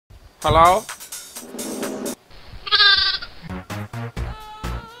Hello?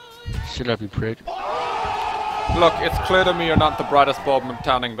 Shut up, you prick. Look, it's clear to me you're not the brightest bulb in the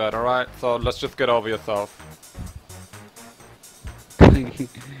tanning bed, alright? So let's just get over yourself.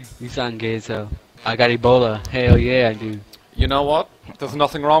 You sound gay as hell. I got Ebola. Hell yeah, I do. You know what? There's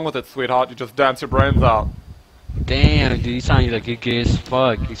nothing wrong with it, sweetheart. You just dance your brains out. Damn, dude, you sound like you're gay as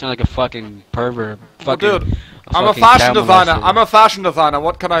fuck. You sound like a fucking pervert. Fucking, Well, dude, I'm a fashion designer. I'm a fashion designer.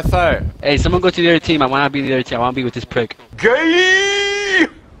 What can I say? Hey, someone go to the other team. I wanna be the other team. I wanna be with this prick. Gay!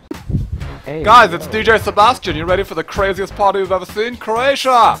 Hey, Guys, it's DJ Sebastian. You ready for the craziest party you've ever seen?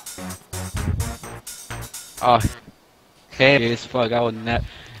 Croatia! Oh, hey, gay as fuck. I would not.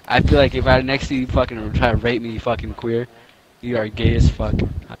 I feel like if I next to you fucking try to rape me, you fucking queer, you are gay as fuck.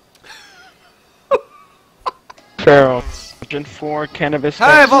 Feral. For cannabis.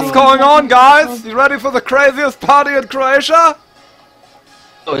 Hey, what's going on, guys? You ready for the craziest party in Croatia?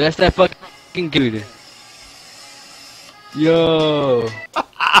 Oh, that's that fucking dude. Yo.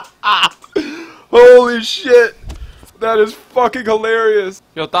 Holy shit! That is fucking hilarious.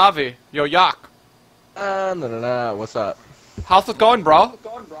 Yo, Davi. Yo, Yak. No. What's up? How's it going, bro?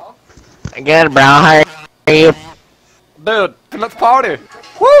 Good, bro. How are you? Dude, let's party.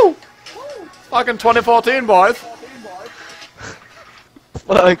 Woo! Fucking 2014, boys.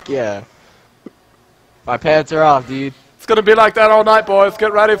 Fuck yeah. My pants are off, dude. It's gonna be like that all night, boys.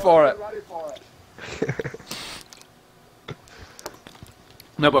 Get ready for it.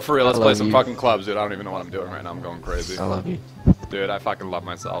 No, but for real, let's play some fucking clubs, dude. I don't even know what I'm doing right now. I'm going crazy. I love you. Dude, I fucking love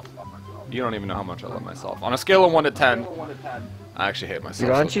myself. You don't even know how much I love myself. On a scale of 1 to 10, I actually hate myself. Dude,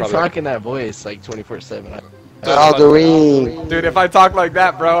 why don't you talk in that voice like 24/7? Halloween. Dude, if I talk like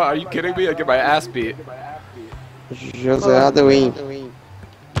that, bro, are you kidding me? I get my ass beat. Jose Halloween.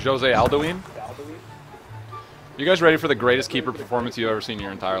 Jose Alduin? You guys ready for the greatest keeper performance you've ever seen in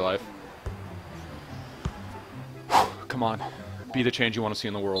your entire life? Come on. Be the change you want to see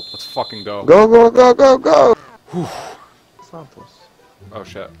in the world. Let's fucking go. Go, go, go, go, go. Oh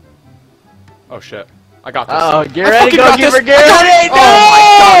shit. Oh shit. I got this. Oh, get I ready, fucking got goalkeeper, this. get ready! Oh my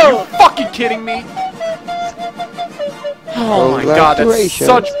god, are you fucking kidding me? Oh my god, that's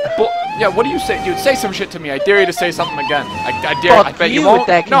such yeah, what do you say? Dude, say some shit to me. I dare you to say something again. I dare. Fuck I bet you you won't. with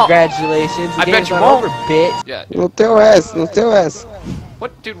that No. congratulations. I bet you not won't. Over, bitch. Yeah. Dude. No teu essa, no teu essa.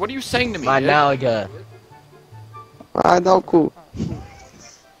 What, dude? What are you saying to me? My dude? Malaga. Vai dar o cu.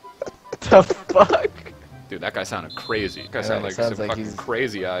 The fuck? Dude, that guy sounded crazy. That guy Yeah, sounded like sounds some like fucking he's-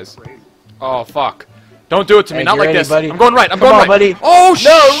 crazy eyes. Oh fuck! Don't do it to me. Hey, Not get like ready, this. buddy. I'm going right. I'm Come going on, right. buddy. Oh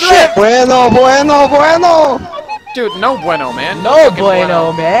shit! Bueno, bueno, bueno. Dude, no bueno, man. No fucking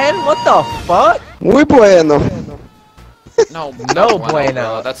bueno, man. What the fuck? Muy bueno. No, No bueno. bueno.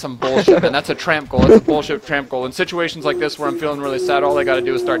 Bro. That's some bullshit, man. That's a tramp goal. That's a bullshit tramp goal. In situations like this where I'm feeling really sad, all I gotta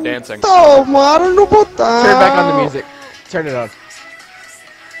do is start dancing. Tomaram no botão. Turn back on the music. Turn it on.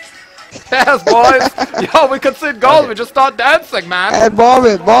 Yes, boys. Yo, we could see goals. We just start dancing, man. É Bob,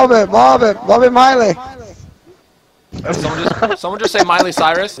 Bob Miley. Someone just say Miley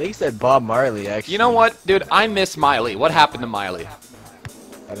Cyrus. I think he said Bob Marley, actually. You know what, dude? I miss Miley. What happened to Miley?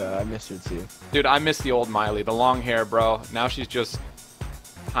 I know, I missed her too. Dude, I miss the old Miley. The long hair, bro. Now she's just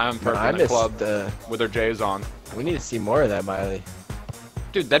I'm I perfect in a missed club the... with her J's on. We need to see more of that Miley.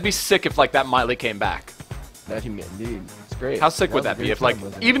 Dude, that'd be sick if like that Miley came back. Dude, it's great. How sick would was a that be great if like time,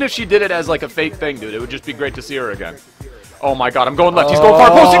 wasn't it? even if she did it as like a fake thing, dude? It would just be great to see her again. Oh my god, I'm going left. He's going far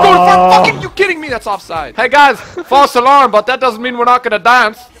post. He's going far. Fucking, you kidding me? That's offside. Hey guys, false alarm, but that doesn't mean we're not gonna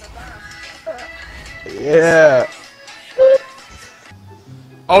dance. Yeah.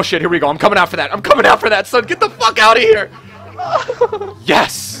 Oh shit, here we go. I'm coming out for that. I'm coming out for that, son. Get the fuck out of here.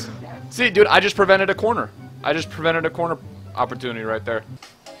 Yes. See, dude, I just prevented a corner. I just prevented a corner opportunity right there.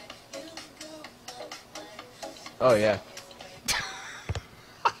 Oh yeah.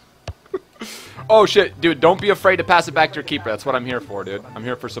 Oh shit, dude, don't be afraid to pass it back to your keeper. That's what I'm here for, dude. I'm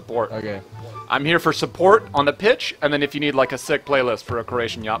here for support. Okay. I'm here for support on the pitch, and then if you need like a sick playlist for a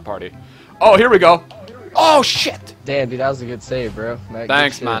Croatian yacht party. Oh, here we go. Oh shit. Damn, dude, that was a good save, bro. That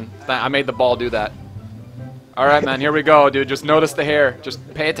Thanks, good man. I made the ball do that. All right, man, here we go, dude. Just notice the hair. Just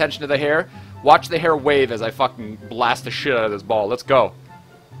pay attention to the hair. Watch the hair wave as I fucking blast the shit out of this ball. Let's go.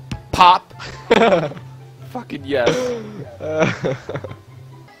 Pop. Fucking yes.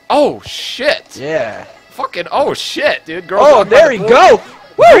 Oh shit! Yeah. Fucking oh shit, dude. Girls Oh, walking by there the we pool. go!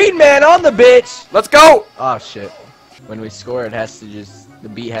 Green man on the bitch! Let's go! Oh shit. When we score, it has to just, the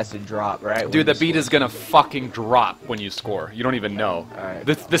beat has to drop, right? Dude, the beat is gonna fucking drop when you score. You don't even know. Alright.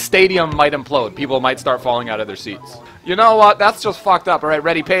 The stadium might implode. People might start falling out of their seats. You know what? That's just fucked up. Alright,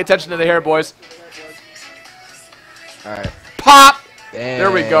 ready? Pay attention to the hair, boys. Alright. Pop! Damn.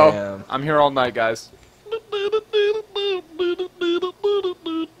 There we go. I'm here all night, guys.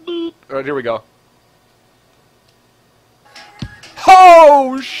 Alright, here we go.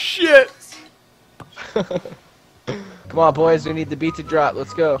 Oh, shit! Come on, boys. We need the beat to drop.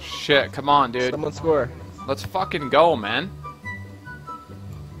 Let's go. Shit, come on, dude. Someone score. Let's fucking go, man.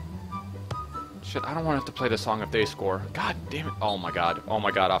 Shit, I don't want to have to play this song if they score. God damn it. Oh my god. Oh my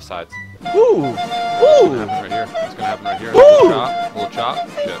god, offsides. Woo! It's gonna Woo! happen right here. It's gonna happen right here. Woo! Little chop.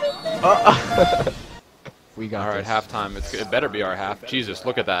 Shit. We got Alright, this. halftime. It better be our half. Jesus,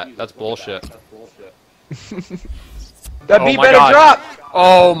 look at that. That's bullshit. That Oh beat my better God. drop!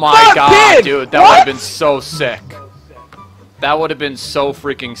 Oh my Fuck god, him! dude. That would have been so sick. That would have been so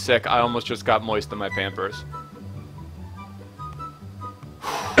freaking sick. I almost just got moist in my Pampers.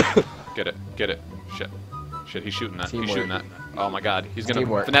 Get it. Get it. Shit. Shit, he's shooting that. Teamwork. He's shooting that. Oh my god. He's gonna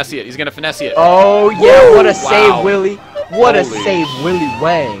Teamwork. finesse it. He's gonna finesse it. Oh, yeah. Woo! What a Wow. save, Willie. What a Holy save, Willie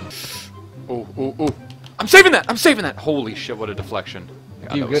Wang. Ooh, ooh, ooh. I'm saving that! I'm saving that! Holy shit, what a deflection.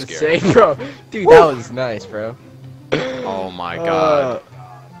 God, Dude, that was good scary. save, bro. Dude, that was nice, bro. Oh my god.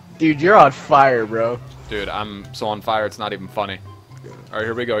 Dude, you're on fire, bro. Dude, I'm so on fire, it's not even funny. Alright,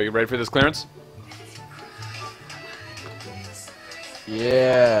 here we go. Are you ready for this clearance?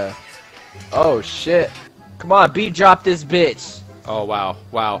 Yeah. Oh, shit. Come on, beat drop this bitch. Oh, wow.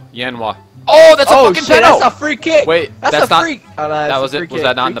 Wow. Yanhua. Oh, that's a Oh, fucking shit, penalty! that's a free kick. Wait, that's that's a not... free. Oh, no, that's That a was free it? Was kick,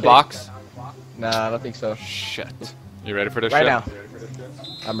 that not in free the kick. box? Nah, I don't think so. Shit. You ready for this Right shit? now.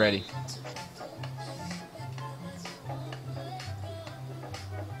 I'm ready.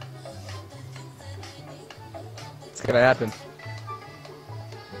 It's gonna happen.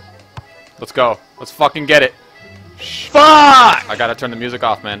 Let's go. Let's fucking get it. Fuck! I gotta turn the music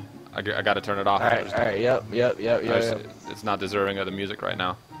off, man. I gotta turn it off. Alright, yep. It's not deserving of the music right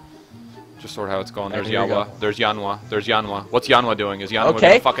now. Just sort of how it's going. There's Here we go. Yanhua. There's Yanhua. There's Yanhua. What's Yanhua doing? Is Yanhua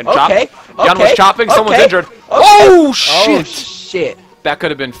Okay, gonna fucking chop? okay, Yanhua's okay, chopping. Someone's okay, injured. okay. Oh shit! Oh, shit. That could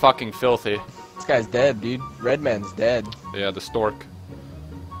have been fucking filthy. This guy's dead, dude. Redman's dead. Yeah, the stork.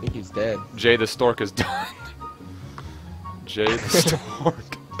 I think he's dead. Jay the stork is done. Jay the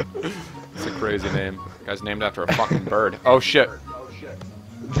stork. It's a crazy name. Guy's named after a fucking bird. Oh shit.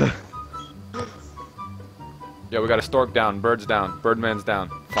 Yeah, we got a stork down, birds down, birdman's down.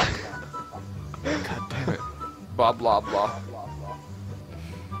 Fuck. God damn it. Blah blah blah.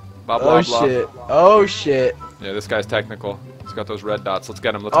 Blah blah Oh, blah. shit. Oh, shit. Yeah, this guy's technical. He's got those red dots. Let's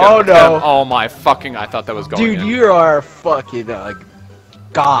get him. Let's Oh, get him. Let's get no. him. Oh my fucking! I thought that was going Dude, in. you are fucking,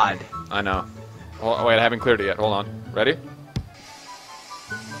 God. I know. Oh, wait, I haven't cleared it yet. Hold on. Ready?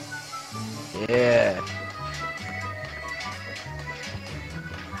 Yeah.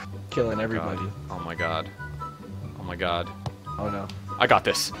 Killing everybody. God. Oh my god. Oh my god. Oh, no. I got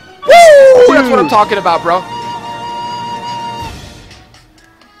this. Woo! That's what I'm talking about, bro.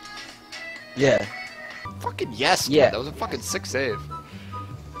 Yeah. Fucking yes, Yeah. dude. That was a fucking sick save.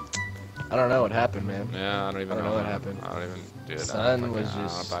 I don't know what happened, man. Yeah, I don't even I don't know know what happened. I don't even, dude. The I sun don't was fucking-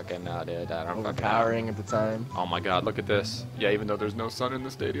 just I don't fucking know, dude. I don't fucking know. Overpowering at the time. Oh my god, look at this. Yeah, even though there's no sun in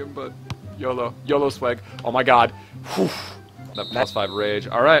the stadium, but YOLO. YOLO swag. Oh my god. Whew. That +5 rage.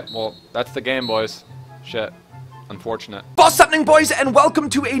 Alright, well, that's the game, boys. Shit. Unfortunate. What's happening, boys, and welcome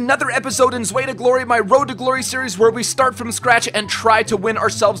to another episode in Way to Glory, my Road to Glory series, where we start from scratch and try to win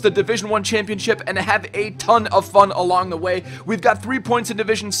ourselves the Division 1 championship and have a ton of fun along the way. We've got 3 points in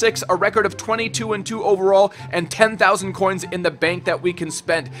Division 6, a record of 22-2 overall, and 10,000 coins in the bank that we can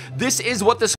spend. This is what the